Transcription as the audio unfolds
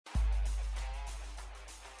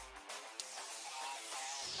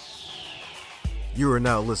You are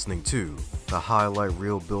now listening to the Highlight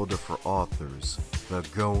Reel Builder for Authors, the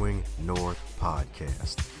Going North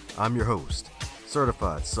podcast. I'm your host,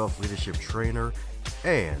 certified self-leadership trainer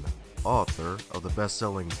and author of the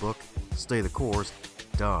best-selling book, Stay the Course,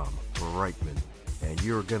 Dom Brightman. And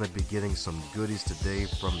you're going to be getting some goodies today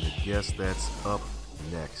from the guest that's up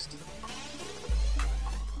next.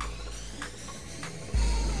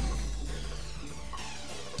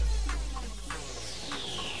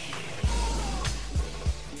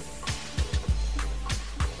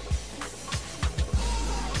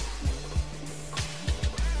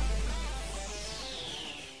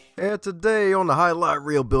 And today on the Highlight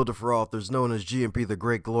Reel Builder for Authors, known as GMP, the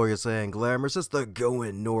Great, Glorious, and Glamorous, it's the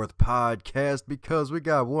Going North podcast because we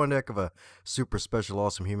got one heck of a super special,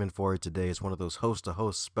 awesome human for you today. It's one of those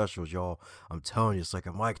host-to-host specials, y'all. I'm telling you, it's like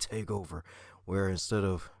a mic takeover, where instead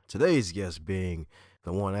of today's guest being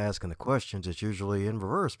the one asking the questions, it's usually in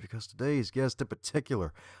reverse because today's guest in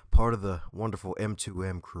particular, part of the wonderful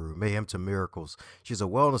M2M crew, Mayhem to Miracles. She's a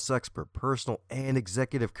wellness expert, personal and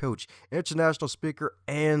executive coach, international speaker,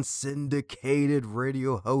 and syndicated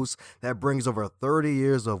radio host that brings over 30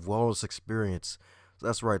 years of wellness experience. So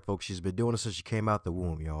that's right, folks. She's been doing it since she came out the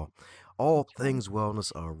womb, y'all. All things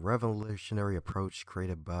wellness, a revolutionary approach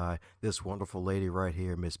created by this wonderful lady right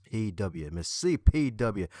here, Miss PW, Miss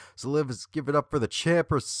CPW. So let's give it up for the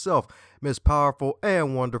champ herself, Miss Powerful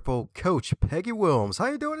and Wonderful Coach Peggy Willms.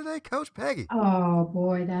 How you doing today, Coach Peggy? Oh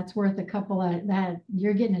boy, that's worth a couple of that.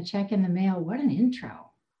 You're getting a check in the mail. What an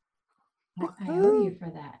intro. I owe you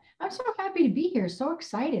for that. I'm so happy to be here. So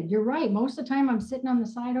excited. You're right. Most of the time I'm sitting on the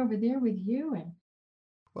side over there with you. And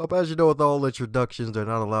well, as you know, with all introductions, they're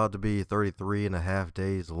not allowed to be 33 and a half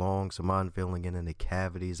days long, so mind filling in any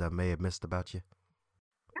cavities I may have missed about you?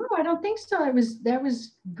 no, I don't think so. That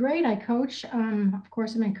was great. I coach. Of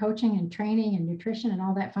course, I'm in coaching and training and nutrition and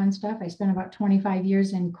all that fun stuff. I spent about 25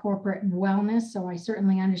 years in corporate wellness, so I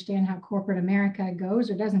certainly understand how corporate America goes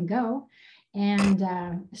or doesn't go. And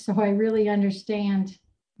so I really understand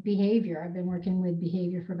behavior. I've been working with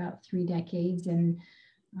behavior for about 3 decades and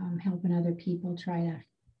helping other people try to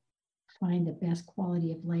find the best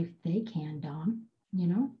quality of life they can, Dom,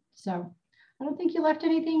 So I don't think you left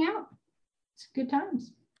anything out. It's good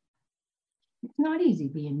times. It's not easy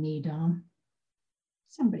being me, Dom.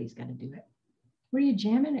 Somebody's got to do it. What are you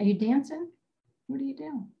jamming? Are you dancing? What are you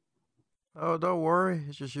doing? Oh, don't worry.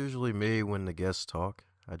 It's just usually me when the guests talk.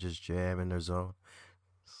 I just jam in their zone.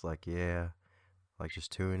 It's like, yeah, like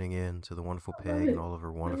just tuning in to the wonderful Peg and all of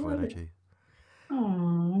her wonderful energy.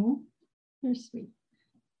 Oh, you're sweet.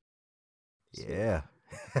 Yeah.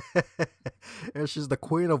 And she's the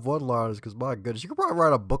queen of one-liners because, my goodness, you could probably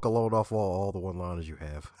write a book alone off all the one-liners you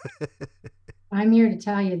have. I'm here to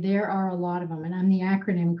tell you there are a lot of them, and I'm the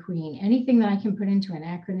acronym queen. Anything that I can put into an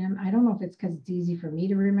acronym, I don't know if it's because it's easy for me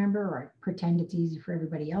to remember or I pretend it's easy for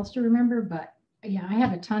everybody else to remember, but yeah, I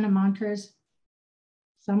have a ton of mantras.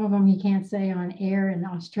 Some of them you can't say on air in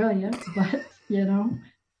Australia, but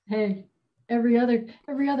hey, every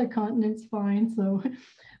other continent's fine. So,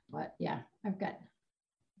 but yeah, I've got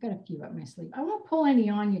a few up my sleeve. I won't pull any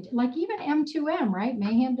on you, like even M2M, right?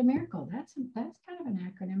 Mayhem to Miracle. That's kind of an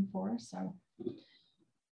acronym for us. So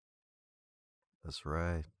That's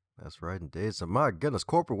right. That's right indeed. So my goodness,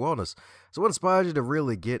 corporate wellness. So what inspired you to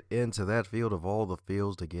really get into that field of all the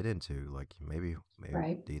fields to get into? Like maybe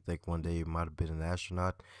right. Do you think one day you might have been an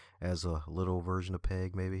astronaut as a little version of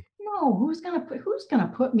Peg, maybe? No, who's gonna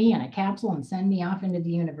put me in a capsule and send me off into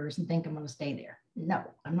the universe and think I'm gonna stay there? No,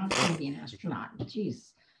 I'm not gonna be an astronaut.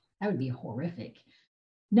 Jeez, that would be horrific.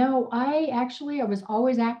 No, I was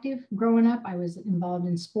always active growing up. I was involved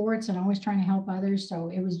in sports and always trying to help others. So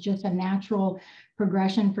it was just a natural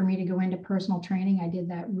progression for me to go into personal training. I did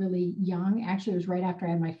that really young. Actually, it was right after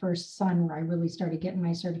I had my first son where I really started getting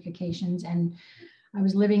my certifications. And I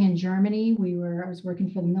was living in Germany. I was working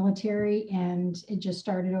for the military and it just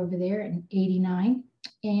started over there in '89.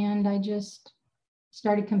 And I just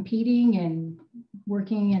started competing and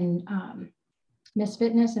working in Miss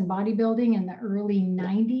Fitness and bodybuilding in the early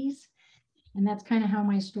 '90s. And that's kind of how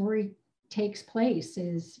my story takes place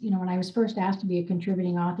is, when I was first asked to be a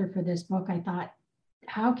contributing author for this book, I thought,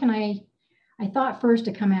 how can I thought first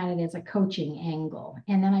to come at it as a coaching angle.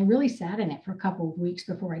 And then I really sat in it for a couple of weeks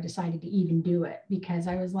before I decided to even do it because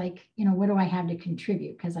I was like, what do I have to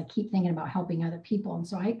contribute? Because I keep thinking about helping other people. And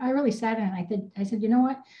so I really sat in it. And I said, you know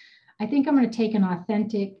what? I think I'm going to take an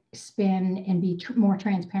authentic spin and be more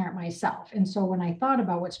transparent myself. And so when I thought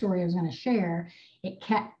about what story I was going to share,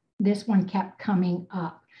 this one kept coming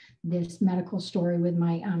up, this medical story with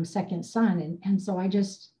my second son. And so I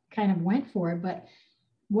just kind of went for it. But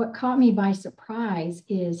what caught me by surprise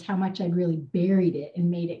is how much I'd really buried it and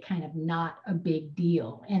made it kind of not a big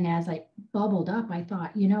deal. And as I bubbled up, I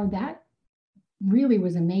thought, that really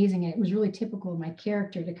was amazing. And it was really typical of my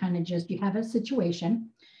character to kind of just, you have a situation,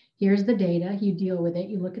 here's the data, you deal with it,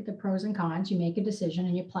 you look at the pros and cons, you make a decision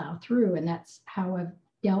and you plow through. And that's how I've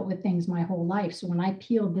dealt with things my whole life. So when I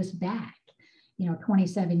peeled this back,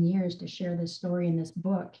 27 years to share this story in this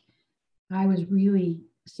book, I was really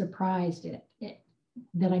surprised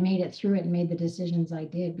that I made it through it and made the decisions I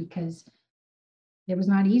did, because it was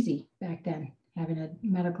not easy back then, having a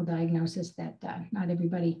medical diagnosis that not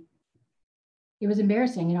everybody, it was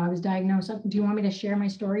embarrassing. I was diagnosed. Do you want me to share my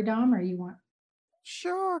story, Dom, or you want?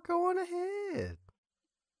 Sure, go on ahead.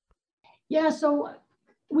 Yeah, so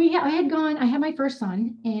I had my first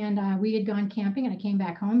son, and we had gone camping, and I came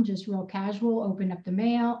back home just real casual, opened up the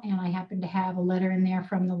mail, and I happened to have a letter in there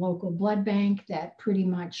from the local blood bank that pretty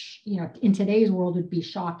much, in today's world would be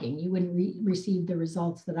shocking. You wouldn't receive the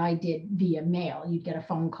results that I did via mail. You'd get a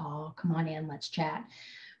phone call, come on in, let's chat.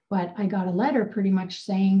 But I got a letter pretty much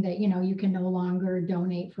saying that, you can no longer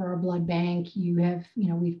donate for our blood bank. You have,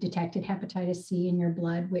 we've detected hepatitis C in your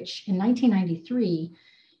blood, which in 1993,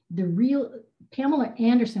 the real Pamela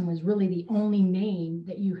Anderson was really the only name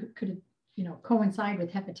that you could, coincide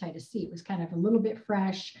with hepatitis C. It was kind of a little bit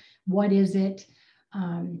fresh. What is it?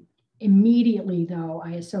 Immediately, though,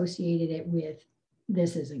 I associated it with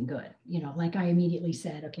this isn't good. Like I immediately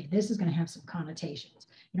said, okay, this is going to have some connotations.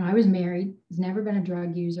 I was married, was never been a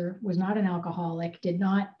drug user, was not an alcoholic,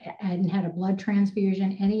 hadn't had a blood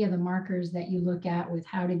transfusion, any of the markers that you look at with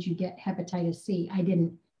how did you get hepatitis C. I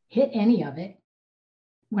didn't hit any of it.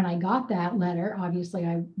 When I got that letter, obviously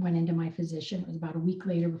I went into my physician. It was about a week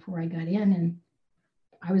later before I got in, and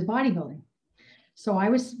I was bodybuilding. So I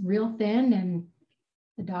was real thin, and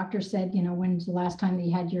the doctor said, when's the last time that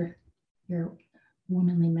you had your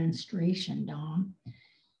womanly menstruation, Dom?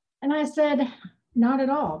 And I said, not at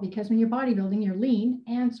all, because when you're bodybuilding, you're lean.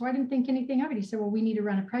 And so I didn't think anything of it. He said, well, we need to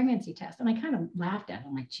run a pregnancy test. And I kind of laughed at him.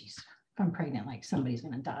 I'm like, geez, if I'm pregnant, like somebody's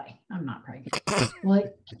going to die. I'm not pregnant. Well,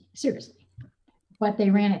 seriously. But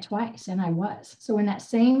they ran it twice, and I was. So in that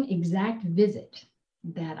same exact visit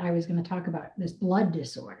that I was going to talk about, this blood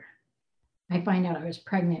disorder, I find out I was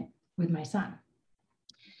pregnant with my son.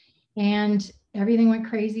 And everything went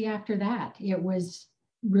crazy after that. It was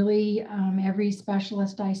really every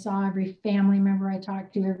specialist I saw, every family member I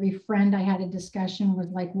talked to, every friend I had a discussion was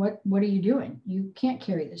like, what are you doing? You can't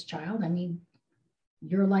carry this child. I mean,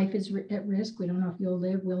 your life is at risk. We don't know if you'll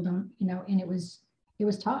live, and it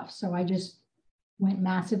was tough. So I just went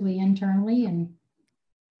massively internally and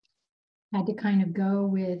had to kind of go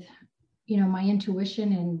with, my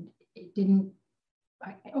intuition, and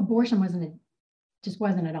abortion just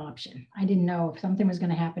wasn't an option. I didn't know if something was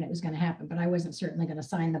going to happen, it was going to happen, but I wasn't certainly going to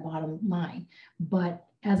sign the bottom line. But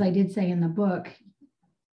as I did say in the book,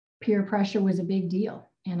 peer pressure was a big deal.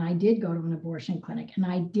 And I did go to an abortion clinic, and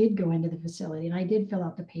I did go into the facility, and I did fill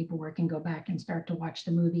out the paperwork and go back and start to watch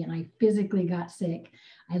the movie. And I physically got sick.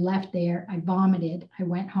 I left there. I vomited. I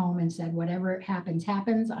went home and said, whatever happens,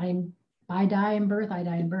 happens. I die in birth. I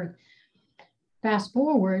die in birth. Fast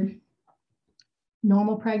forward,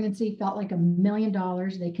 normal pregnancy, felt like $1 million.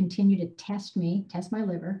 They continue to test my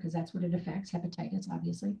liver, because that's what it affects, hepatitis,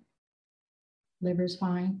 obviously. Liver's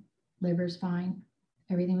fine.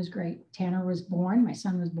 Everything was great. Tanner was born. My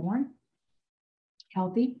son was born,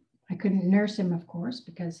 healthy. I couldn't nurse him, of course,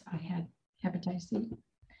 because I had hepatitis C.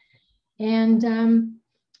 And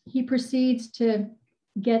he proceeds to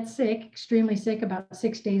get sick, extremely sick, about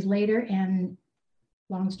 6 days later. And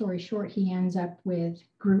long story short, he ends up with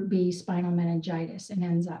group B spinal meningitis and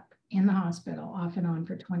ends up in the hospital off and on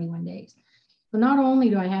for 21 days. So not only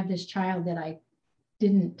do I have this child that I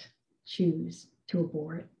didn't choose to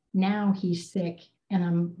abort, now he's sick. And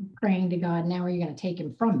I'm praying to God, now are you going to take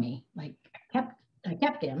him from me? Like I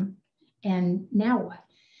kept him, and now what?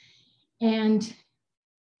 And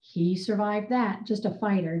he survived that, just a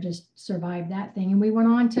fighter, just survived that thing. And we went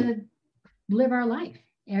on to live our life.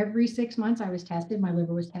 Every 6 months I was tested, my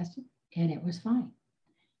liver was tested, and it was fine.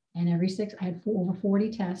 And I had over 40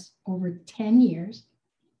 tests over 10 years.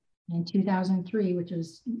 In 2003, which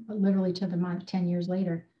was literally to the month, 10 years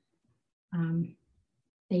later,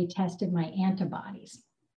 they tested my antibodies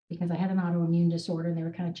because I had an autoimmune disorder. And they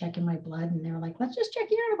were kind of checking my blood, and they were like, let's just check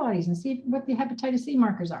your antibodies and see what the hepatitis C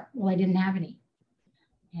markers are. Well, I didn't have any.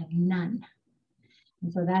 I had none.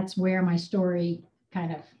 And so that's where my story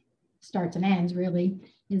kind of starts and ends, really,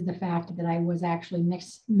 is the fact that I was actually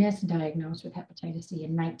misdiagnosed with hepatitis C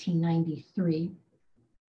in 1993,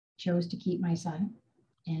 chose to keep my son,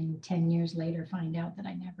 and 10 years later find out that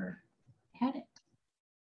I never had it.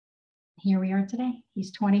 here we are today.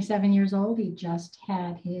 He's 27 years old. He just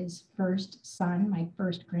had his first son, my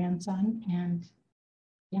first grandson. And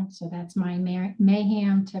yeah, so that's my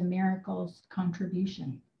Mayhem to Miracles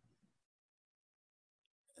contribution.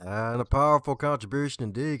 And a powerful contribution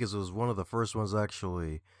indeed, because it was one of the first ones I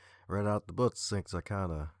actually read out the book since I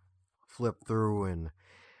kind of flipped through and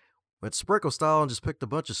went sprinkle style and just picked a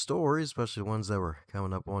bunch of stories, especially ones that were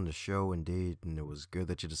coming up on the show indeed. And it was good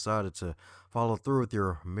that you decided to follow through with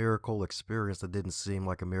your miracle experience that didn't seem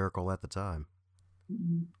like a miracle at the time.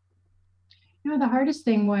 Mm-hmm. The hardest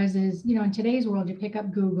thing is, in today's world, you pick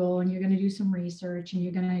up Google and you're going to do some research and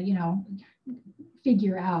you're going to,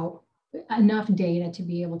 figure out enough data to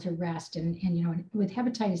be able to rest. And with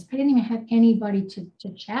hepatitis, I didn't even have anybody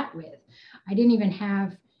to chat with. I didn't even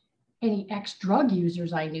have any ex-drug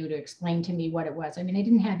users I knew to explain to me what it was. I mean, I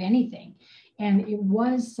didn't have anything. And it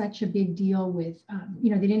was such a big deal with, they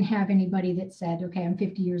didn't have anybody that said, okay, I'm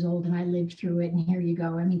 50 years old and I lived through it and here you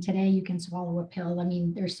go. I mean, today you can swallow a pill. I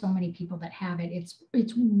mean, there's so many people that have it.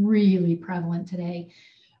 It's really prevalent today.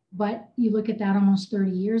 But you look at that almost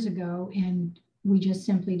 30 years ago and we just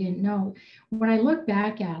simply didn't know. When I look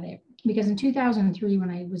back at it, because in 2003, when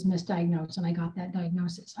I was misdiagnosed and I got that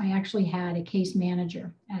diagnosis, I actually had a case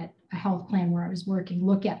manager at a health plan where I was working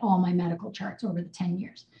look at all my medical charts over the 10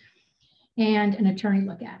 years. And an attorney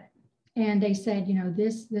look at it. And they said,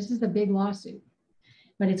 this is a big lawsuit,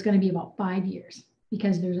 but it's going to be about 5 years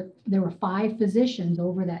because there were 5 physicians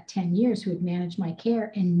over that 10 years who had managed my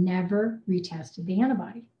care and never retested the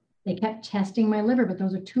antibody. They kept testing my liver, but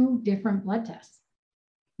those are 2 different blood tests.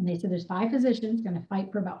 And they said, there's 5 physicians going to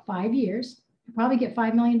fight for about 5 years, I'll probably get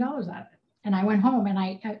 $5 million out of it. And I went home and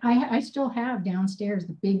I still have downstairs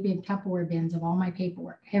the big Tupperware bins of all my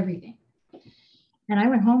paperwork, everything. And I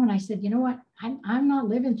went home and I said, you know what? I'm not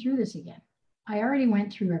living through this again. I already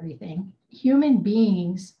went through everything. Human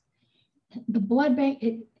beings, the blood bank,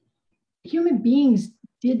 human beings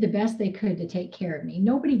did the best they could to take care of me.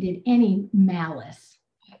 Nobody did any malice.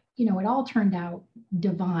 It all turned out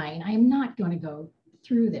divine. I'm not going to go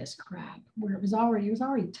through this crap where it was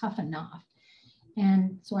already tough enough.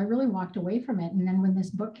 And so I really walked away from it. And then when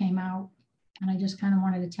this book came out and I just kind of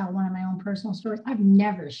wanted to tell one of my own personal stories, I've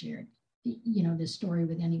never shared this story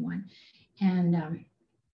with anyone and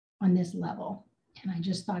on this level. And I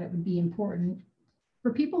just thought it would be important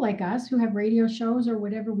for people like us who have radio shows or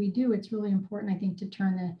whatever we do. It's really important, I think, to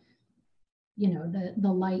turn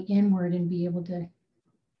the light inward and be able to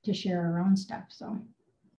share our own stuff. So.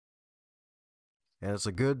 And it's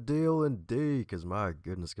a good deal indeed, because my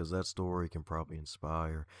goodness, because that story can probably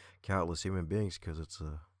inspire countless human beings, because it's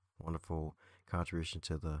a wonderful contribution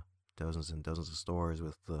to the dozens and dozens of stories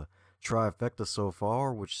with the trifecta so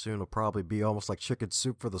far, which soon will probably be almost like chicken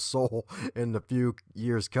soup for the soul in the few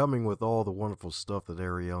years coming with all the wonderful stuff that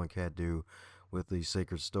Ariel and Kat do with these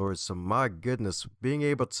sacred stories. So my goodness, being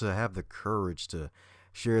able to have the courage to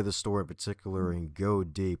share the story in particular and go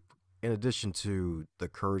deep, in addition to the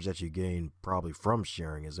courage that you gain probably from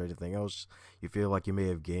sharing, is there anything else you feel like you may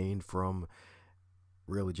have gained from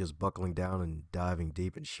really just buckling down and diving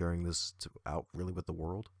deep and sharing this out really with the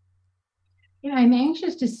world? Yeah, I'm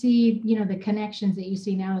anxious to see, the connections that you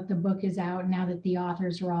see now that the book is out, now that the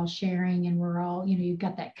authors are all sharing and we're all, you've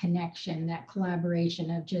got that connection, that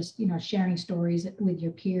collaboration of just, sharing stories with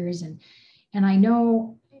your peers. And I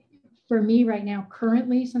know for me right now,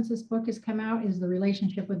 currently, since this book has come out, is the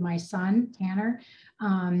relationship with my son, Tanner,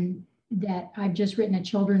 that I've just written a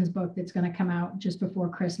children's book that's going to come out just before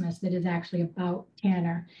Christmas that is actually about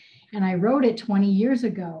Tanner. And I wrote it 20 years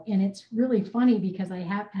ago. And it's really funny because I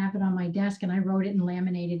have it on my desk and I wrote it and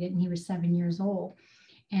laminated it and he was 7 years old.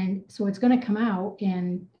 And so it's going to come out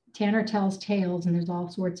and Tanner tells tales and there's all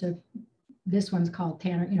sorts of, this one's called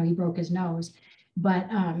Tanner, he broke his nose. But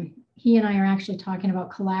he and I are actually talking about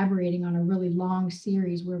collaborating on a really long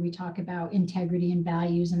series where we talk about integrity and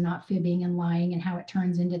values and not fibbing and lying and how it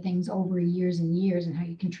turns into things over years and years and how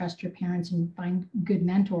you can trust your parents and find good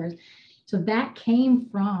mentors. So that came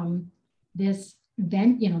from this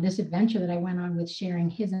this adventure that I went on with sharing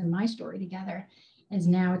his and my story together. As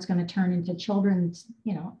now it's going to turn into children's,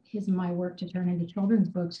 his and my work to turn into children's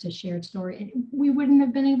books to share story. And we wouldn't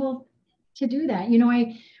have been able to do that.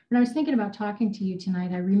 When I was thinking about talking to you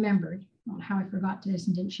tonight, I remembered how I forgot this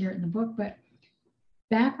and didn't share it in the book. But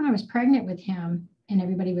back when I was pregnant with him and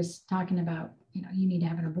everybody was talking about, you need to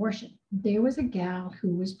have an abortion. There was a gal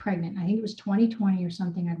who was pregnant. I think it was 2020 or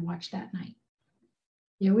something I'd watched that night.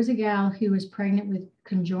 There was a gal who was pregnant with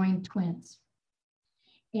conjoined twins.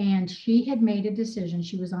 And she had made a decision.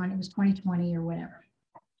 She was on, it was 2020 or whatever,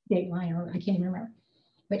 Dateline, or I can't even remember.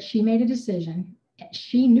 But she made a decision.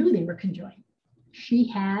 She knew they were conjoined. she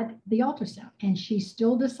had the ultrasound and she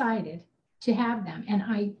still decided to have them. And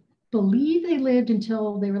I believe they lived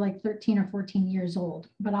until they were like 13 or 14 years old.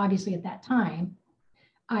 But obviously at that time,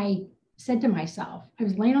 I said to myself, I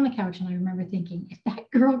was laying on the couch and I remember thinking, if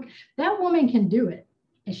that woman can do it,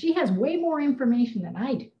 and she has way more information than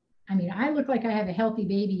I do. I mean, I look like I have a healthy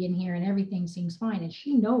baby in here and everything seems fine. And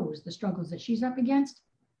she knows the struggles that she's up against.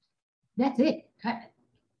 That's it.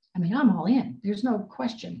 I mean, I'm all in. There's no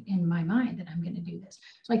question in my mind that I'm going to do this.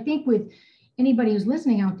 So I think with anybody who's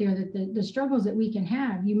listening out there, that the struggles that we can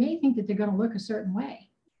have, you may think that they're going to look a certain way,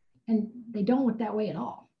 and they don't look that way at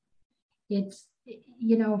all. It's,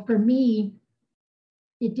 for me,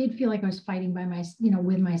 it did feel like I was fighting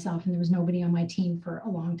with myself, and there was nobody on my team for a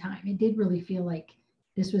long time. It did really feel like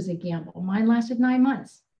this was a gamble. Mine lasted 9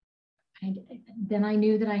 months. Then I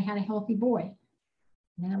knew that I had a healthy boy.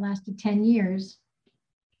 And then it lasted 10 years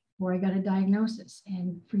before I got a diagnosis.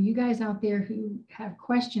 And for you guys out there who have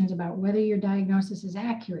questions about whether your diagnosis is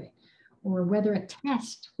accurate or whether a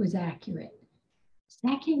test was accurate,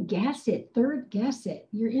 second guess it, third guess it.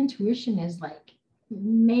 Your intuition is like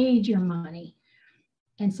major money.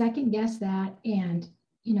 And second guess that, and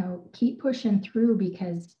keep pushing through,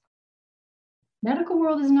 because medical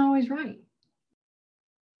world isn't always right.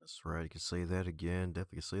 That's right. You can say that again.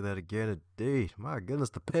 Definitely can say that again. Indeed. My goodness,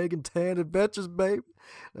 the Pagan Tan Adventures, babe.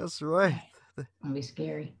 That's right. It'll be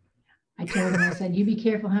scary. I told him, I said, you be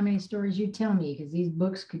careful how many stories you tell me, because these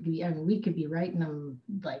books could be, we could be writing them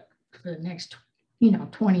like for the next,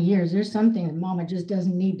 20 years. There's something that Mama just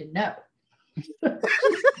doesn't need to know.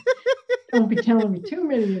 Don't be telling me too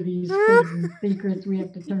many of these secrets we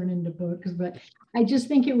have to turn into books. But I just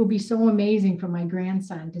think it will be so amazing for my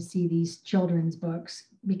grandson to see these children's books,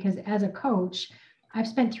 because as a coach, I've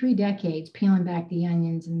spent 3 decades peeling back the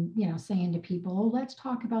onions and, saying to people, oh, let's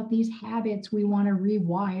talk about these habits we want to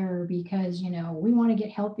rewire because, we want to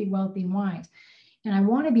get healthy, wealthy, and wise. And I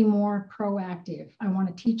want to be more proactive. I want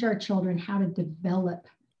to teach our children how to develop,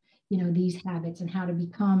 these habits and how to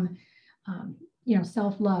become,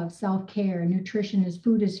 self-love, self-care, nutrition is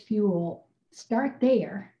food is fuel. Start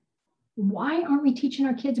there. Why aren't we teaching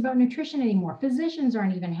our kids about nutrition anymore? Physicians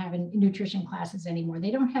aren't even having nutrition classes anymore.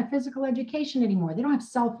 They don't have physical education anymore. They don't have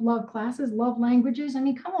self-love classes, love languages. I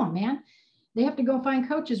mean, come on, man. They have to go find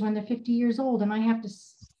coaches when they're 50 years old, and I have to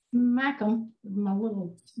smack them with my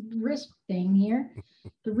little wrist thing here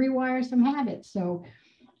to rewire some habits. So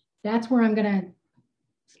that's where I'm going to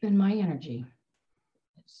spend my energy.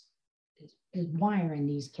 Is wiring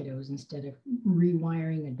these kiddos instead of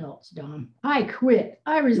rewiring adults, Dom. I quit.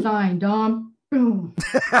 I resign, Dom. Boom.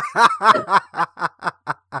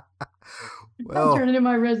 Well, I'm turning in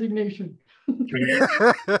my resignation.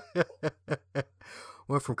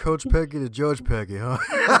 Went from Coach Peggy to Judge Peggy, huh?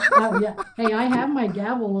 Oh, yeah. Hey, I have my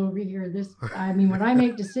gavel over here. When I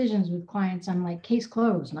make decisions with clients, I'm like, case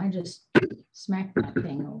closed. And I just smack that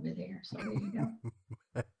thing over there. So there you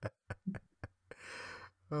go.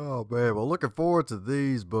 Oh, man. Well, looking forward to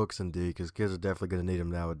these books, indeed, because kids are definitely going to need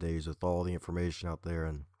them nowadays with all the information out there,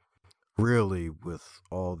 and really with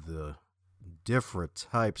all the different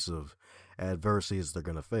types of adversities they're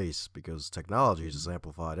going to face, because technology has just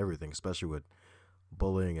amplified everything, especially with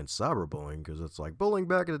bullying and cyberbullying, because it's like bullying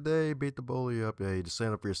back in the day, beat the bully up, yeah, you just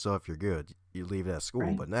stand up for yourself, you're good. You leave it at school,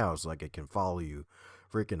 right. But now it's like it can follow you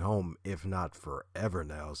freaking home, if not forever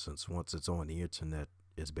now, since once it's on the internet,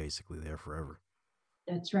 it's basically there forever.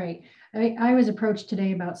 That's right. I was approached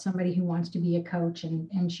today about somebody who wants to be a coach,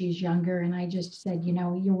 and she's younger. And I just said,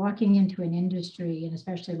 you're walking into an industry, and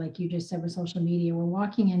especially like you just said with social media, we're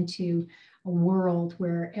walking into a world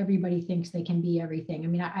where everybody thinks they can be everything. I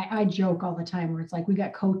mean, I joke all the time where it's like, we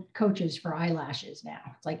got coaches for eyelashes now.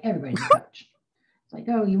 It's like everybody's a coach. It's like,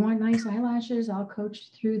 oh, you want nice eyelashes? I'll coach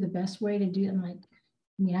through the best way to do it. I'm like,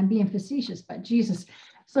 I'm being facetious, but Jesus.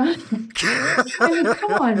 So, I mean,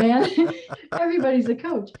 come on, man. Everybody's a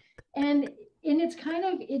coach. And it's kind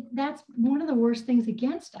of, that's one of the worst things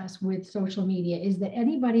against us with social media, is that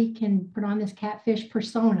anybody can put on this catfish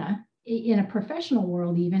persona in a professional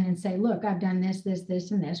world even and say, look, I've done this, this,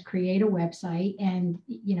 this, and this, create a website and,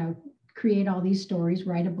 create all these stories,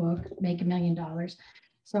 write a book, make $1 million.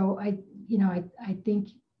 So I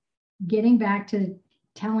think getting back to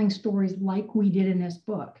telling stories like we did in this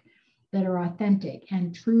book, that are authentic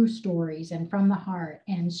and true stories and from the heart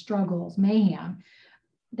and struggles, mayhem,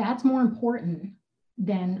 that's more important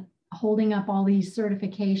than holding up all these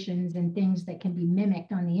certifications and things that can be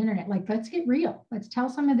mimicked on the internet. Like, let's get real. Let's tell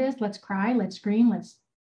some of this. Let's cry. Let's scream. Let's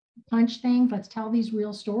punch things. Let's tell these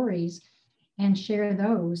real stories and share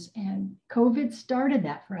those. And COVID started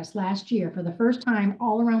that for us last year. For the first time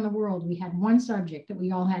all around the world, we had one subject that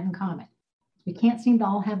we all had in common: We can't seem to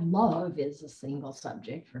all have love is a single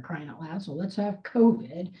subject, for crying out loud. So let's have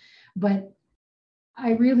COVID. But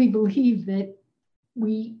I really believe that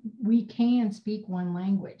we can speak one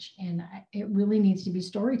language, and it really needs to be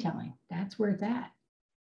storytelling. That's where it's at.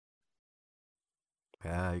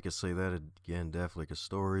 Yeah, you can say that again, definitely, because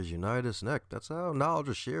stories unite us. Neck. That's how knowledge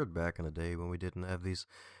was shared back in the day when we didn't have these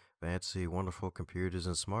fancy, wonderful computers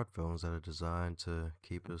and smartphones that are designed to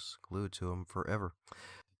keep us glued to them forever.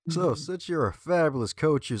 So, Mhm. since you're a fabulous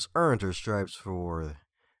coach who's earned her stripes for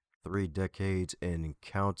 3 decades and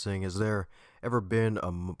counting, has there ever been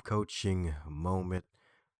a coaching moment,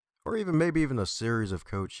 or even maybe even a series of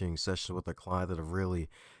coaching sessions with a client that have really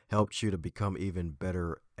helped you to become even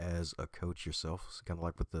better as a coach yourself? It's kind of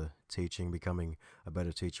like with the teaching, becoming a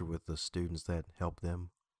better teacher with the students that help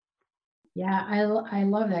them. Yeah, I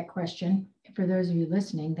love that question. For those of you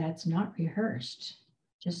listening, that's not rehearsed.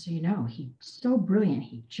 Just so you know, he's so brilliant.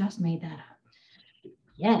 He just made that up.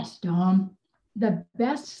 Yes, Dom. The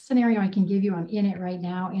best scenario I can give you, I'm in it right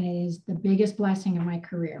now, and it is the biggest blessing of my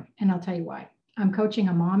career. And I'll tell you why. I'm coaching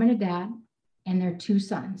a mom and a dad and their two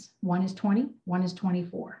sons. One is 20, one is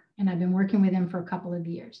 24. And I've been working with them for a couple of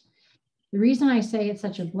years. The reason I say it's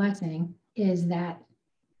such a blessing is that,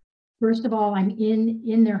 first of all, I'm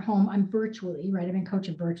in their home. I'm virtually, right? I've been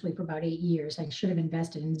coaching virtually for about 8 years. I should have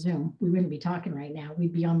invested in Zoom. We wouldn't be talking right now.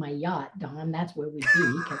 We'd be on my yacht, Don. That's where we'd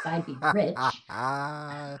be because I'd be rich.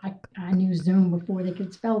 I knew Zoom before they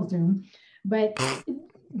could spell Zoom. But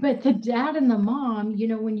the dad and the mom,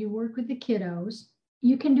 when you work with the kiddos,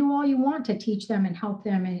 you can do all you want to teach them and help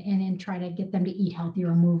them and try to get them to eat healthier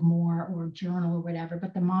or move more or journal or whatever.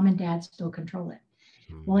 But the mom and dad still control it.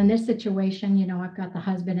 Well, in this situation, I've got the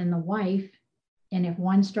husband and the wife, and if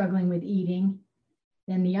one's struggling with eating,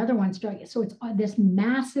 then the other one's struggling. So it's this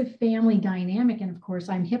massive family dynamic. And of course,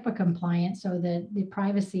 I'm HIPAA compliant, so the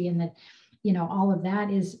privacy and all of that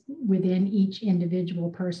is within each individual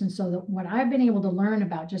person. So that what I've been able to learn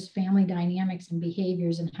about just family dynamics and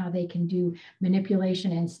behaviors and how they can do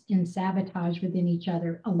manipulation and sabotage within each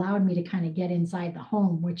other allowed me to kind of get inside the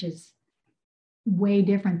home, which is way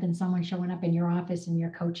different than someone showing up in your office and you're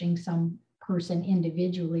coaching some person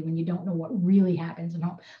individually when you don't know what really happens at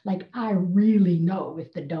home. Like, I really know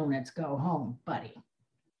if the donuts go home, buddy,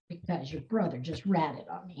 because your brother just ratted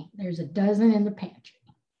on me. There's a dozen in the pantry.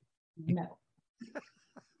 No.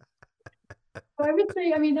 So I would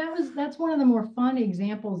say, I mean, that's one of the more fun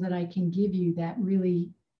examples that I can give you that really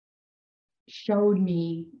showed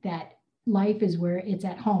me that life is where it's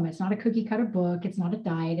at home. It's not a cookie cutter book. It's not a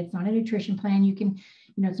diet. It's not a nutrition plan. You can,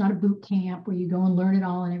 it's not a boot camp where you go and learn it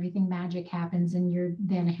all and everything magic happens and you're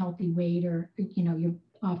then a healthy weight or, you're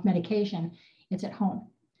off medication. It's at home.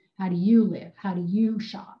 How do you live? How do you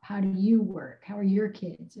shop? How do you work? How are your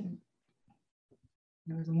kids? And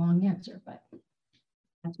there was a long answer, but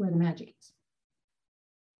that's where the magic is.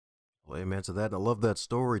 Well, amen to that. And I love that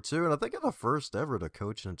story too. And I think I'm the first ever to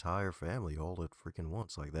coach an entire family all at freaking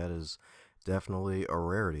once. Like, that is definitely a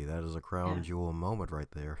rarity. That is a crown jewel moment right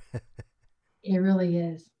there. It really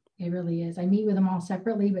is. It really is. I meet with them all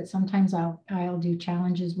separately, but sometimes I'll do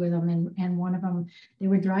challenges with them. And one of them, they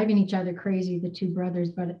were driving each other crazy, the two brothers,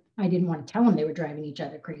 but I didn't want to tell them they were driving each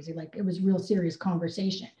other crazy. Like, it was real serious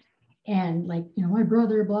conversation. And like, my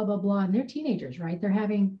brother, blah, blah, blah. And they're teenagers, right?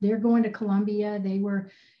 They're going to Columbia. They were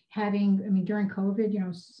having, I mean, during COVID,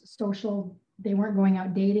 social, they weren't going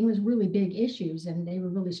out dating. It was really big issues and they were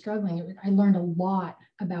really struggling. I learned a lot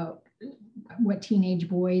about what teenage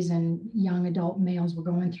boys and young adult males were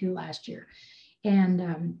going through last year.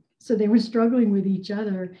 And so they were struggling with each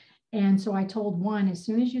other. And so I told one, as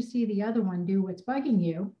soon as you see the other one do what's bugging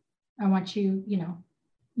you, I want you, you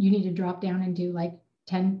need to drop down and do like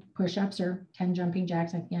 10 push-ups or 10 jumping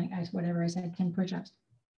jacks. Whatever I said, 10 push-ups.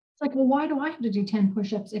 It's like, well, why do I have to do 10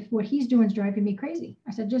 push-ups if what he's doing is driving me crazy?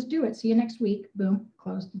 I said, just do it. See you next week. Boom,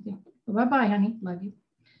 close the thing. Bye-bye, honey. Love you.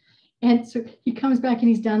 And so he comes back and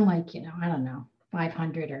he's done like, I don't know,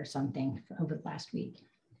 500 or something over the last week.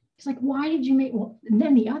 He's like, why did you make, well, and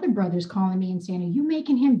then the other brother's calling me and saying, are you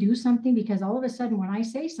making him do something? Because all of a sudden when I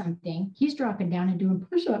say something, he's dropping down and doing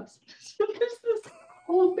push-ups. So there's this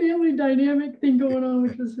whole family dynamic thing going on,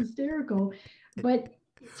 which was hysterical. But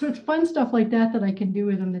so it's fun stuff like that I can do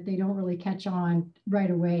with them that they don't really catch on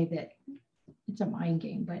right away, that it's a mind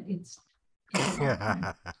game, but it's a lot of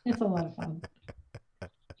fun. It's a lot of fun.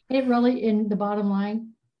 It really, in the bottom line,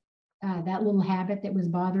 that little habit that was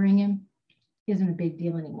bothering him isn't a big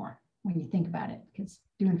deal anymore when you think about it, because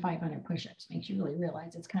doing 500 push-ups makes you really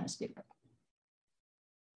realize it's kind of stupid.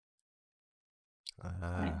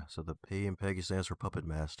 So the P in Peggy stands for Puppet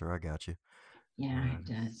Master. I got you. Yeah, it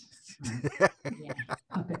does. Yeah,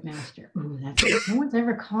 Puppet Master. Ooh, that's No one's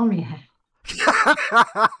ever called me that.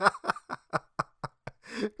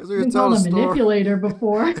 I've been called a manipulator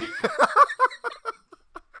before.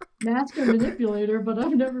 Master manipulator, but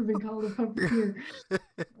I've never been called a puppeteer.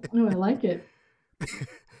 Oh, I like it.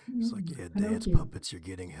 It's like, yeah, dance puppets, you're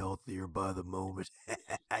getting healthier by the moment.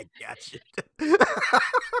 I got you.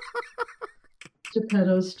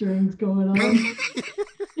 Geppetto strings going on.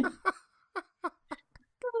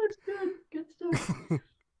 Oh, that's good. Good stuff.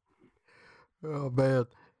 Oh, man.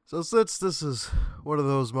 So since this is one of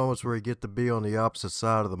those moments where you get to be on the opposite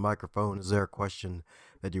side of the microphone, is there a question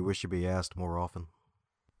that you wish you be asked more often?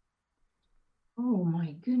 Oh,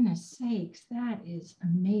 my goodness sakes. That is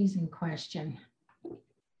an amazing question.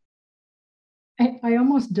 I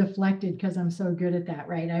almost deflected because I'm so good at that,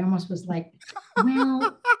 right? I almost was like,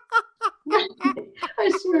 well,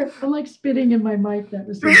 I swear, I'm like spitting in my mic. That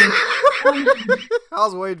was so good. I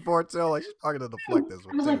was waiting for it till like she's talking to deflect this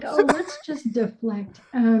one. I was like, oh, let's just deflect.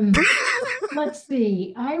 Let's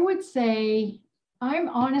see. I would say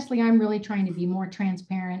I'm really trying to be more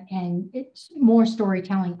transparent and it's more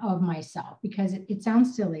storytelling of myself because it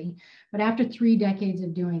sounds silly, but after 3 decades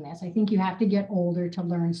of doing this, I think you have to get older to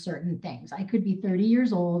learn certain things. I could be 30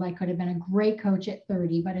 years old. I could have been a great coach at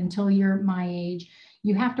 30, but until you're my age,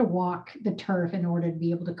 you have to walk the turf in order to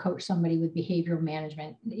be able to coach somebody with behavioral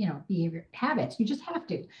management, behavior habits. You just have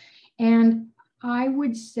to. And I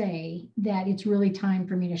would say that it's really time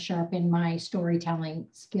for me to sharpen my storytelling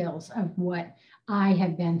skills of what I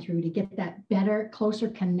have been through to get that better, closer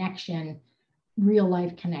connection, real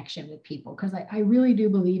life connection with people. Because I really do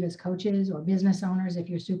believe as coaches or business owners, if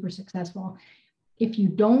you're super successful, if you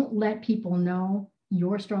don't let people know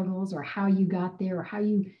your struggles or how you got there or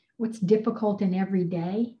what's difficult in every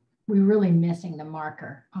day, we're really missing the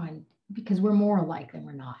marker on because we're more alike than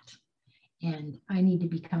we're not. And I need to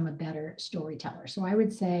become a better storyteller. So I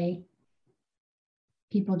would say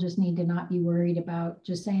people just need to not be worried about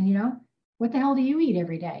just saying, what the hell do you eat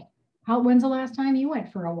every day? When's the last time you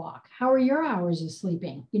went for a walk? How are your hours of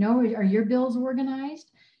sleeping? Are your bills organized?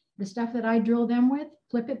 The stuff that I drill them with,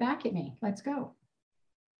 flip it back at me. Let's go.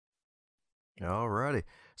 All righty.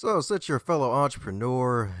 So since you're a fellow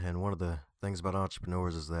entrepreneur, and one of the things about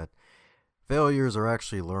entrepreneurs is that failures are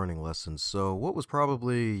actually learning lessons. So what was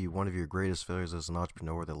probably one of your greatest failures as an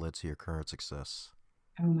entrepreneur that led to your current success?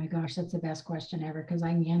 Oh my gosh, that's the best question ever because I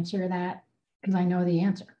can answer that because I know the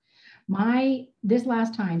answer. This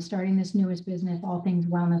last time starting this newest business, all things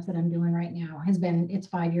wellness that I'm doing right now it's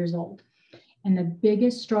 5 years old. And the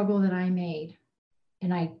biggest struggle that I made,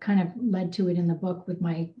 and I kind of led to it in the book with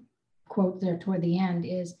my quote there toward the end,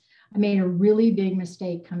 is I made a really big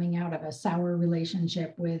mistake coming out of a sour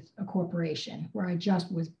relationship with a corporation where I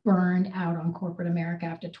just was burned out on corporate America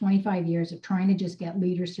after 25 years of trying to just get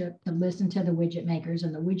leadership to listen to the widget makers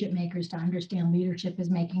and the widget makers to understand leadership is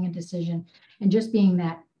making a decision and just being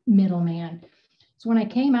that middleman. So when I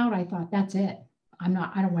came out, I thought, that's it. I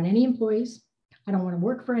don't want any employees. I don't want to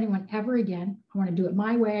work for anyone ever again. I want to do it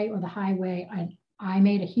my way or the highway. I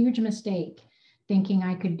made a huge mistake thinking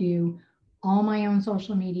I could do all my own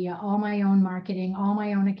social media, all my own marketing, all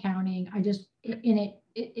my own accounting.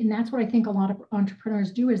 And that's what I think a lot of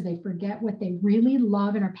entrepreneurs do is they forget what they really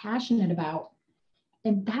love and are passionate about.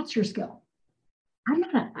 And that's your skill.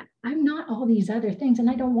 I'm not all these other things and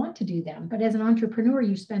I don't want to do them. But as an entrepreneur,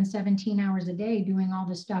 you spend 17 hours a day doing all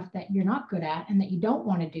the stuff that you're not good at and that you don't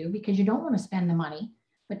want to do because you don't want to spend the money,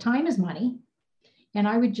 but time is money. And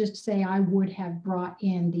I would just say I would have brought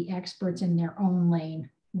in the experts in their own lane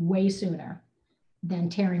way sooner than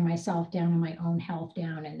tearing myself down and my own health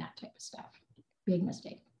down and that type of stuff. Big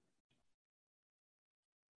mistake.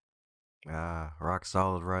 Rock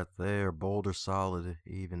solid right there. Boulder solid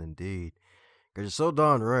even indeed. Because you're so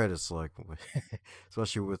darn right. It's like,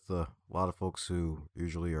 especially with a lot of folks who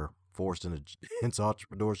usually are forced into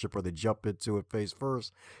entrepreneurship or they jump into it face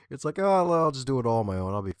first. It's like, oh, well, I'll just do it all on my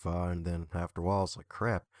own. I'll be fine. And then after a while, it's like,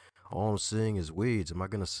 crap. All I'm seeing is weeds. Am I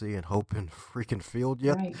going to see an open freaking field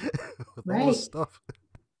yet? Right. With all this stuff?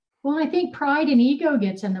 Well, I think pride and ego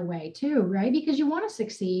gets in the way too, right? Because you want to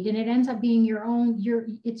succeed and it ends up being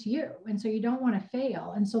it's you. And so you don't want to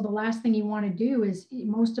fail. And so the last thing you want to do is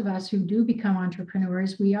most of us who do become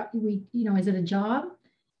entrepreneurs, is it a job?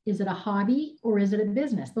 Is it a hobby? Or is it a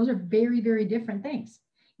business? Those are very, very different things.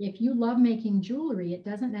 If you love making jewelry, it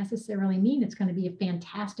doesn't necessarily mean it's going to be a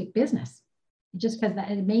fantastic business. Just because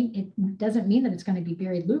it doesn't mean that it's going to be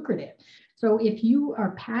very lucrative. So if you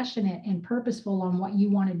are passionate and purposeful on what you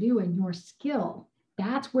want to do and your skill,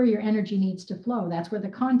 that's where your energy needs to flow. That's where the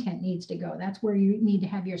content needs to go. That's where you need to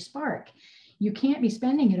have your spark. You can't be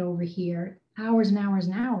spending it over here hours and hours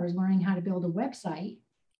and hours learning how to build a website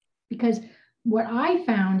because what I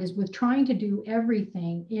found is with trying to do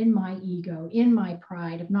everything in my ego, in my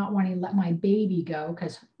pride of not wanting to let my baby go,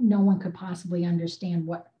 because no one could possibly understand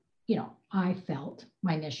what, I felt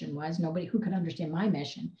my mission was. Nobody who could understand my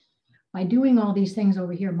mission. By doing all these things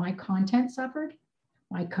over here, my content suffered,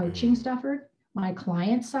 my coaching suffered, my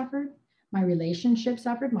clients suffered, my relationship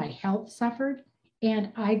suffered, my health suffered.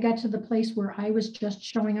 And I got to the place where I was just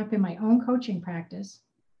showing up in my own coaching practice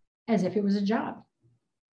as if it was a job.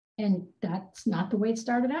 And that's not the way it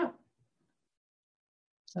started out.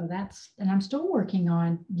 So and I'm still working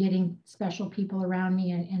on getting special people around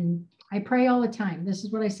me. And I pray all the time. This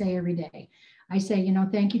is what I say every day. I say,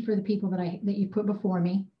 thank you for the people that you put before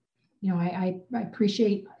me. I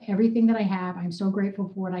appreciate everything that I have. I'm so grateful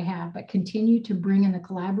for what I have, but continue to bring in the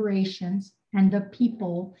collaborations and the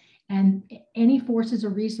people and any forces or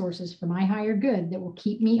resources for my higher good that will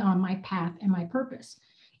keep me on my path and my purpose.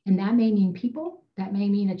 And that may mean people, that may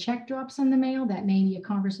mean a check drops in the mail, that may be a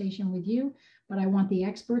conversation with you, but I want the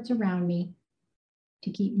experts around me to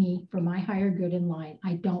keep me for my higher good in line.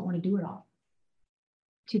 I don't want to do it all.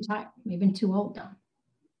 Too tired, maybe I'm too old though.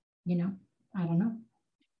 I don't know.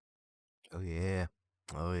 Oh yeah.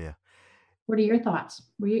 Oh yeah. What are your thoughts?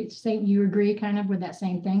 Were you saying you agree kind of with that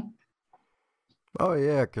same thing? Oh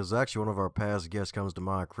yeah, because actually one of our past guests comes to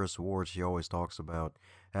mind, Chris Ward. She always talks about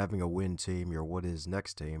having a win team or what is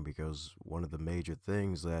next team, because one of the major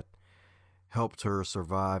things that helped her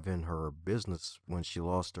survive in her business when she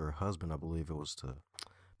lost her husband, I think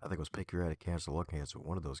it was pancreatic cancer, lung cancer,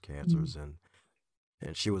 one of those cancers, and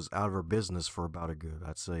she was out of her business for about a good,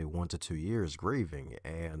 I'd say, 1 to 2 years grieving,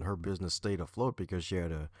 and her business stayed afloat because she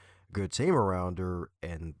had a good team around her,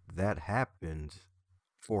 and that happened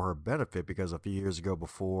for her benefit because a few years ago,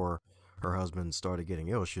 before her husband started getting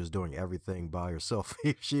ill, she was doing everything by herself.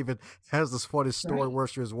 She even has this funny story Right. where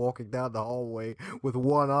she was walking down the hallway with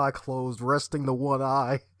one eye closed, resting the one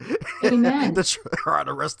eye, Amen. to try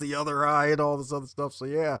to rest the other eye, and all this other stuff. So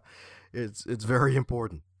yeah, it's very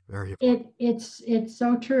important. Very important. It's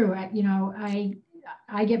so true.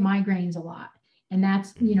 I get migraines a lot, and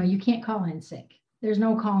that's you can't call in sick. There's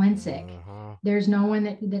no call in sick. Uh-huh. There's no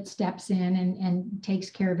one that steps in and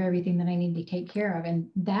takes care of everything that I need to take care of, and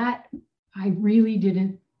that I really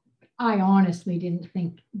didn't. I honestly didn't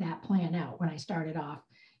think that plan out when I started off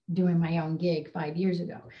doing my own gig 5 years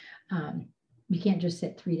ago. Um, you can't just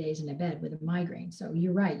sit 3 days in a bed with a migraine. So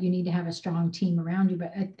you're right. You need to have a strong team around you.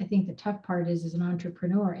 But I think the tough part is as an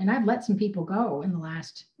entrepreneur, and I've let some people go in the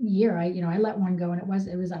last year. I let one go, and it was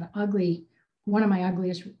one of my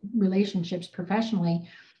ugliest relationships professionally.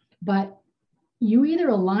 But you either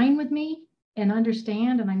align with me and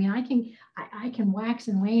understand, and I mean, I can wax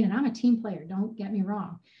and wane, and I'm a team player. Don't get me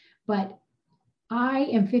wrong, but I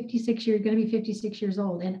am 56 years, going to be 56 years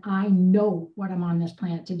old, and I know what I'm on this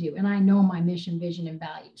planet to do. And I know my mission, vision, and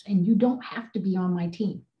values. And you don't have to be on my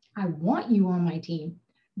team. I want you on my team,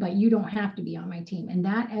 but you don't have to be on my team. And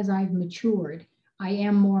that, as I've matured, I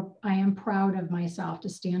am proud of myself to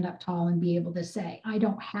stand up tall and be able to say, I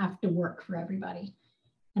don't have to work for everybody.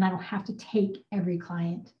 And I don't have to take every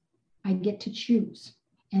client. I get to choose.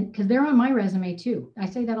 And because they're on my resume too. I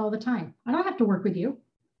say that all the time. I don't have to work with you.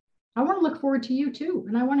 I want to look forward to you too.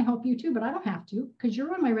 And I want to help you too, but I don't have to because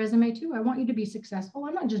you're on my resume too. I want you to be successful.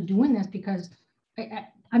 I'm not just doing this because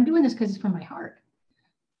I'm doing this because it's from my heart.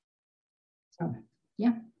 So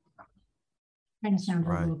yeah, kind of sounds a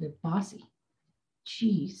Right. little bit bossy.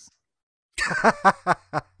 Jeez.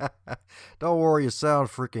 Don't worry, you sound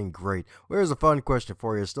freaking great. Well, here's a fun question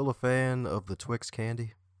for you. Still a fan of the Twix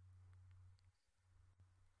candy?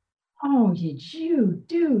 Oh, did you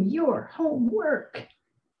do your homework?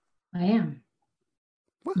 I am.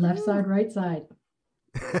 Left Woohoo! side, right side.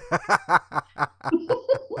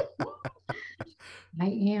 I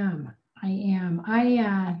am. I am.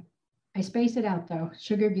 I space it out though.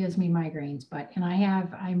 Sugar gives me migraines, but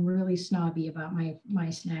I'm really snobby about my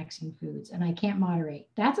snacks and foods, and I can't moderate.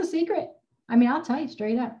 That's a secret. I mean, I'll tell you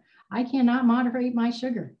straight up. I cannot moderate my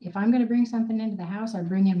sugar. If I'm going to bring something into the house, I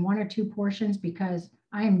bring in 1 or 2 portions because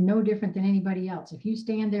I am no different than anybody else. If you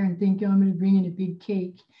stand there and think, oh, I'm going to bring in a big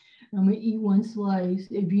cake, I'm going to eat one slice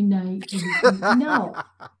every night.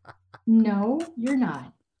 No, you're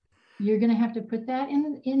not. You're going to have to put that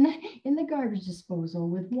in the garbage disposal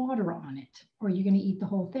with water on it, or you're going to eat the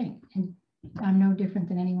whole thing. And I'm no different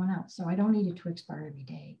than anyone else. So I don't eat a Twix bar every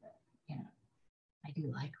day, but I do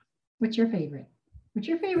like them. What's your favorite? What's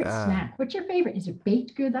your favorite Ah, snack? What's your favorite? Is it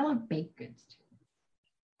baked goods? I love baked goods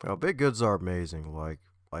too. well, baked goods are amazing. Like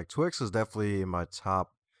Twix is definitely in my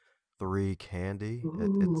top three candy. It's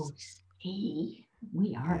Ooh, see,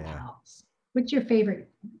 we are yeah. pals. What's your favorite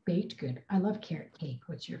baked good? I love carrot cake.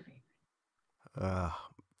 What's your favorite? Uh,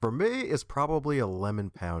 for me, it's probably a lemon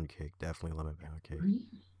pound cake. Definitely lemon pound cake.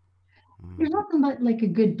 There's Mm. nothing but like a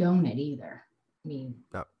good donut either. I mean,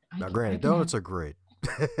 Now, I now, can, I granted, can have. donuts are great.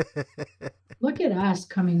 Look at us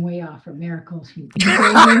coming way off of miracles, going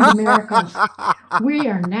into miracles. We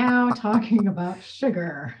are now talking about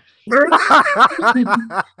sugar.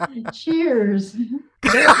 Cheers.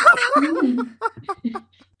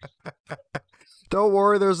 Don't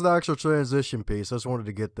worry, there's an actual transition piece. I just wanted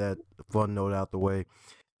to get that fun note out the way.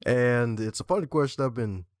 And it's a funny question I've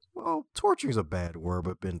been, well, torturing is a bad word,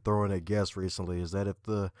 but been throwing at guests recently is that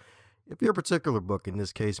if your particular book, in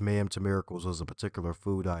this case, Mayhem to Miracles, was a particular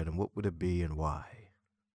food item, what would it be and why?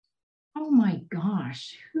 Oh my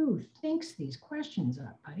gosh, who thinks these questions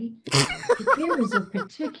up, buddy? If it was a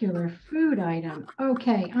particular food item,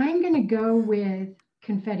 okay, I'm going to go with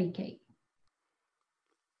confetti cake.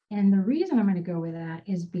 And the reason I'm going to go with that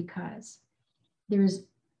is because there's,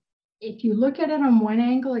 if you look at it on one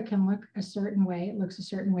angle, it can look a certain way. It looks a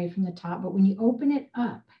certain way from the top. But when you open it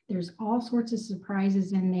up, there's all sorts of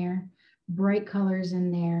surprises in there, bright colors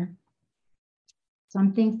in there,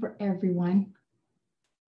 something for everyone.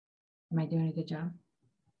 Am I doing a good job?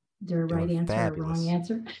 Is there a right Doing answer or a wrong fabulous.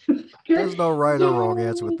 answer? There's no right or wrong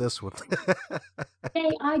answer with Yay! this one.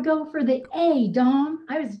 Hey, I go for the A, Dom.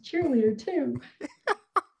 I was a cheerleader too.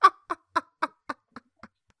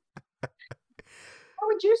 What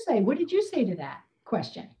would you say? What did you say to that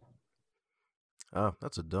question? Oh,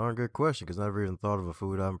 that's a darn good question because I never even thought of a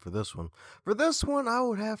food item for this one. For this one, I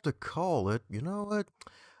would have to call it, you know what?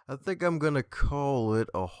 I think I'm going to call it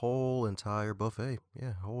a whole entire buffet.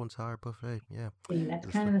 Yeah, whole entire buffet. Yeah. See, that's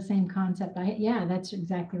Just kind of the same concept. Yeah, that's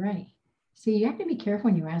exactly right. See, you have to be careful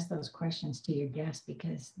when you ask those questions to your guests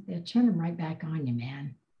because they'll turn them right back on you,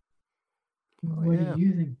 man. oh, What do yeah.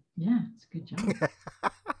 you think? Yeah, it's a good job.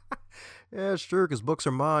 Yeah, it's true, because books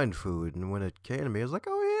are mind food. And when it came to me, I was like,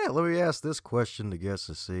 oh, yeah, let me ask this question to guests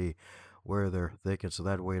to see where they're thinking. So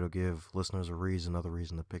that way it'll give listeners another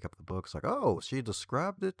reason to pick up the books. Like, oh, she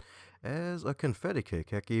described it as a confetti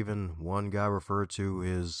cake. Heck, even one guy referred to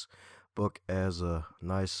his book as a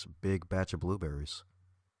nice big batch of blueberries.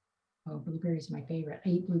 Oh, blueberries are my favorite. I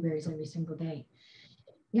eat blueberries every single day.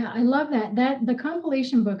 Yeah, I love that. That the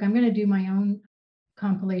compilation book, I'm going to do my own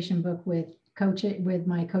compilation book with with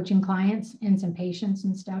my coaching clients and some patients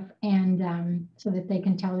and stuff, and so that they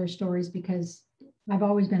can tell their stories because I've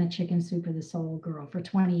always been a chicken soup for the soul girl for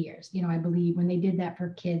 20 years. You know, I believe when they did that for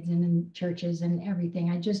kids and in churches and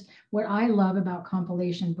everything, what I love about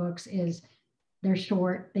compilation books is they're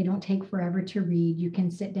short. They don't take forever to read. You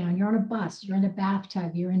can sit down. You're on a bus, you're in a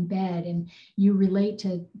bathtub, you're in bed, and you relate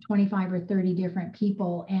to 25 or 30 different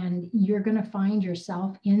people, and you're going to find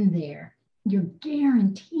yourself in there. You're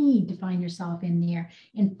guaranteed to find yourself in there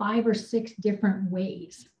in 5 or 6 different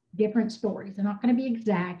ways, different stories. They're not going to be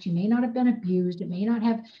exact. You may not have been abused. It may not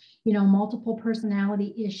have, multiple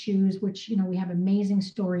personality issues, which, we have amazing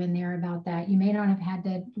story in there about that. You may not have had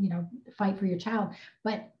to, fight for your child,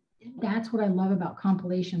 but that's what I love about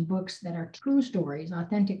compilation books that are true stories,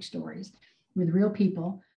 authentic stories with real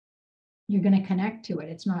people. You're going to connect to it.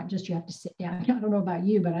 It's not just you have to sit down. I don't know about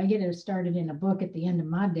you, but I get it started in a book at the end of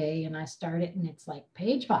my day and I start it and it's like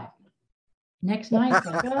page 5. Next night, it's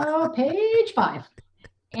like, oh, page 5.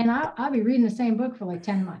 And I'll be reading the same book for like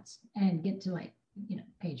 10 months and get to like,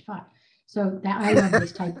 page 5. So that I love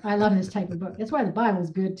this type of book. That's why the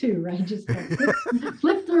Bible's good too, right? Just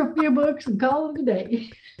flip through a few books and call it a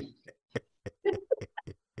day.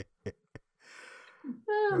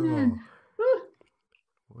 Oh man.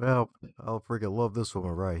 Well, I'll freaking love this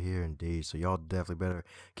woman right here, indeed. So y'all definitely better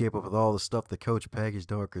keep up with all the stuff that Coach Peggy's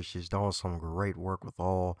doing because she's doing some great work with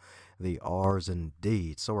all the R's and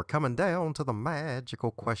D's. So we're coming down to the magical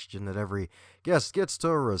question that every guest gets to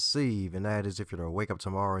receive, and that is if you're to wake up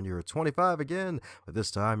tomorrow and you're 25 again, but this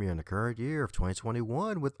time you're in the current year of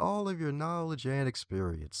 2021 with all of your knowledge and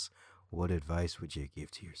experience, what advice would you give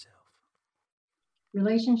to yourself?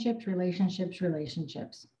 Relationships, relationships,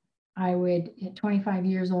 relationships. I would, at 25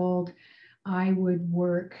 years old, I would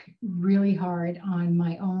work really hard on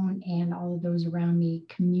my own and all of those around me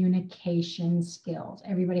communication skills.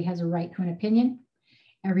 Everybody has a right to an opinion.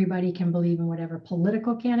 Everybody can believe in whatever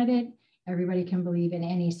political candidate. Everybody can believe in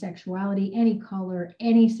any sexuality, any color,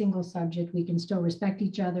 any single subject. We can still respect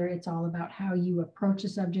each other. It's all about how you approach a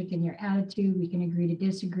subject and your attitude. We can agree to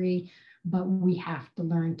disagree, but we have to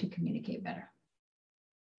learn to communicate better.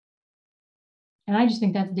 And I just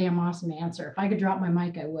think that's a damn awesome answer. If I could drop my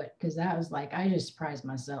mic, I would, because that was like, I just surprised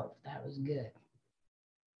myself. That was good.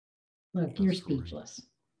 Look, you're speechless.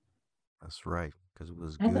 That's right, because it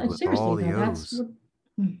was good with seriously, all the though, O's.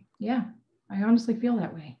 yeah, I honestly feel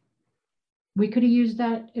that way. We could have used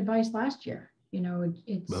that advice last year.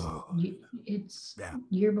 It's Yeah.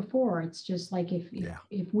 year before. It's just like Yeah.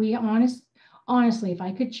 if we honestly, if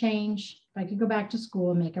I could change, if I could go back to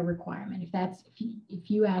school and make a requirement, if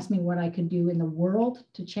you ask me what I could do in the world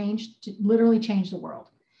to literally change the world,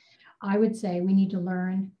 I would say we need to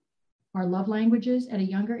learn our love languages at a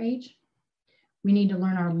younger age. We need to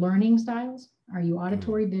learn our learning styles. Are you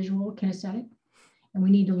auditory, visual, kinesthetic? And we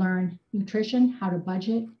need to learn nutrition, how to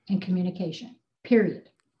budget, and communication, period.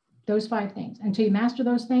 Those 5 things. Until you master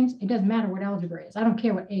those things, it doesn't matter what algebra is. I don't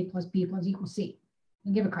care what A plus B plus equals C. I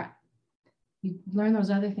don't give a crap. You learn those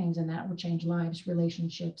other things, and that will change lives,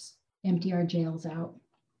 relationships, empty our jails out.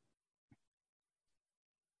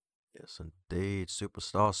 Yes, indeed.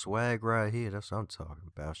 Superstar swag right here. That's what I'm talking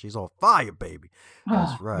about. She's on fire, baby.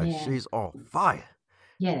 That's right. Yeah. She's on fire.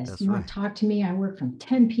 Yes. That's you right. want to talk to me? I work from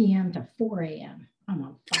 10 p.m. to 4 a.m. I'm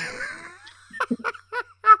on fire.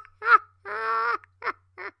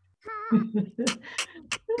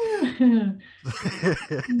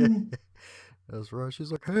 That's right.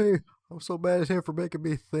 She's like, hey, I'm so mad at him for making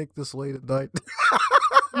me think this late at night.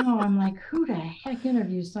 No, I'm like, who the heck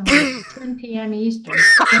interviews someone at 10 p.m. Eastern?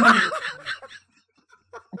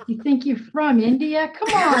 You think you're from India?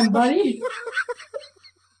 Come on, buddy.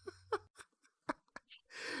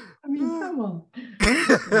 I mean, come on.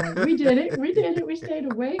 We did it. We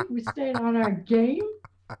stayed awake. We stayed on our game.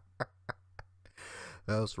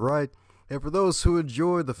 That's right. And for those who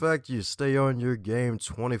enjoy the fact you stay on your game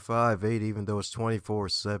 25/8, even though it's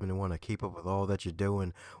 24/7, and want to keep up with all that you're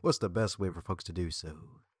doing, what's the best way for folks to do so?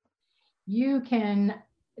 The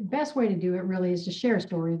best way to do it really is to share a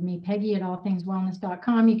story with me, Peggy at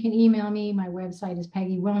allthingswellness.com. You can email me. My website is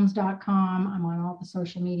peggywillms.com. I'm on all the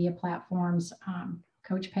social media platforms,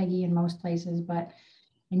 Coach Peggy in most places.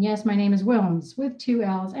 And yes, my name is Willms with 2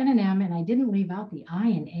 L's and an M, and I didn't leave out the I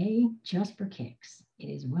and A just for kicks. It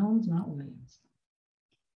is Willms, not Williams.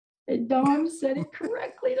 And Dawn said it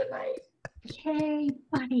correctly tonight. Hey,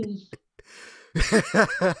 buddy.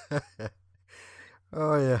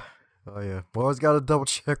 Oh, yeah. Always got to double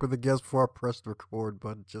check with the guest before I press the record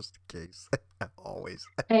button, just in case. Always.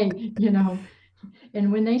 Hey,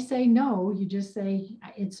 and when they say no, you just say,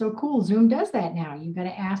 it's so cool. Zoom does that now. You've got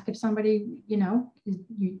to ask if somebody, is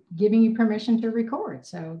giving you permission to record.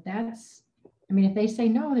 So if they say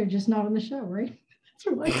no, they're just not on the show, right?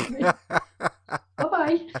 That's right.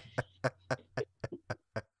 Bye-bye.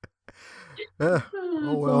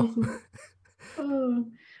 Oh, well.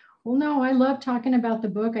 Awesome. Well, no, I love talking about the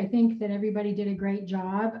book. I think that everybody did a great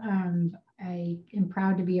job. I am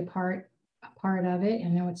proud to be a part of it. I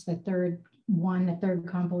know it's the third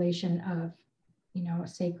compilation of,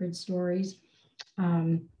 sacred stories.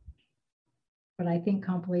 But I think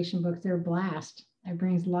compilation books, they're a blast. It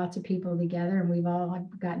brings lots of people together, and we've all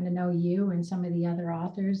gotten to know you and some of the other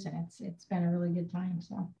authors, and it's been a really good time.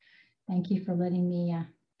 So thank you for letting me,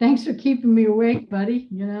 thanks for keeping me awake, buddy.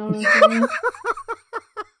 You know what I'm saying?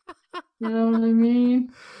 You know what I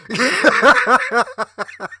mean?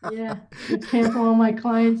 Yeah, I cancel all my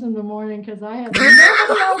clients in the morning because I have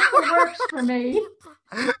nobody else that works for me.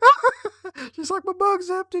 She's like, my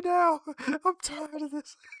mug's empty now. I'm tired of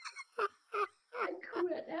this. I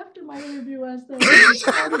quit after my interview last night. I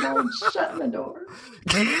started out shutting the door.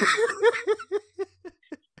 I'm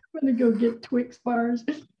gonna go get Twix bars.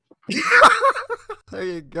 There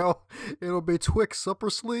you go. It'll be Twix upper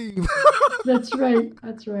sleeve. That's right.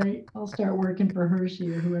 I'll start working for Hershey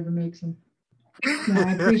or whoever makes them. No,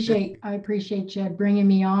 I appreciate you bringing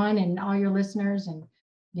me on, and all your listeners, and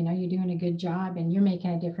you're doing a good job, and you're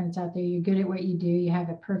making a difference out there. You're good at what you do. You have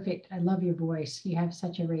I love your voice. You have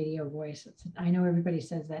such a radio voice. I know everybody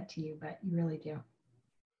says that to you, but you really do.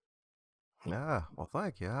 Yeah, well,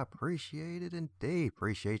 thank you. I appreciate it indeed.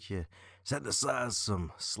 Appreciate you setting aside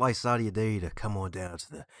some slice out of your day to come on down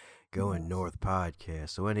to the Going North podcast.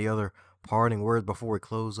 So any other parting words before we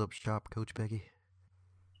close up shop, Coach Peggy?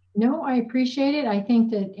 No, I appreciate it. I think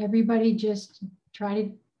that everybody just try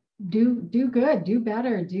to do good, do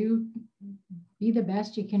better, be the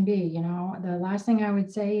best you can be. The last thing I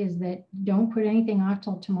would say is that don't put anything off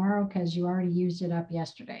till tomorrow because you already used it up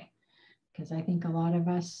yesterday. Because I think a lot of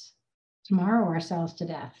us tomorrow ourselves to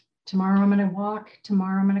death. Tomorrow I'm going to walk.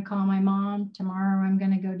 Tomorrow I'm going to call my mom. Tomorrow I'm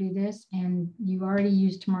going to go do this. And you already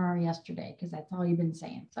used tomorrow yesterday because that's all you've been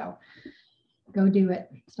saying. So go do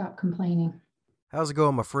it. Stop complaining. How's it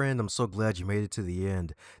going, my friend? I'm so glad you made it to the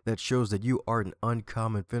end. That shows that you are an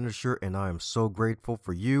uncommon finisher, and I am so grateful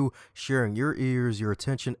for you sharing your ears, your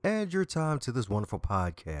attention, and your time to this wonderful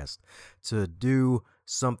podcast to do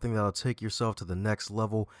something that'll take yourself to the next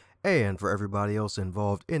level. And for everybody else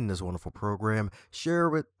involved in this wonderful program,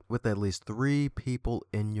 share it with at least 3 people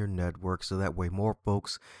in your network, so that way more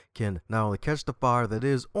folks can not only catch the fire that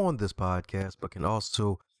is on this podcast, but can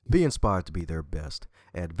also be inspired to be their best.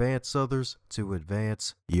 Advance others to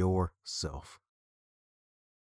advance yourself.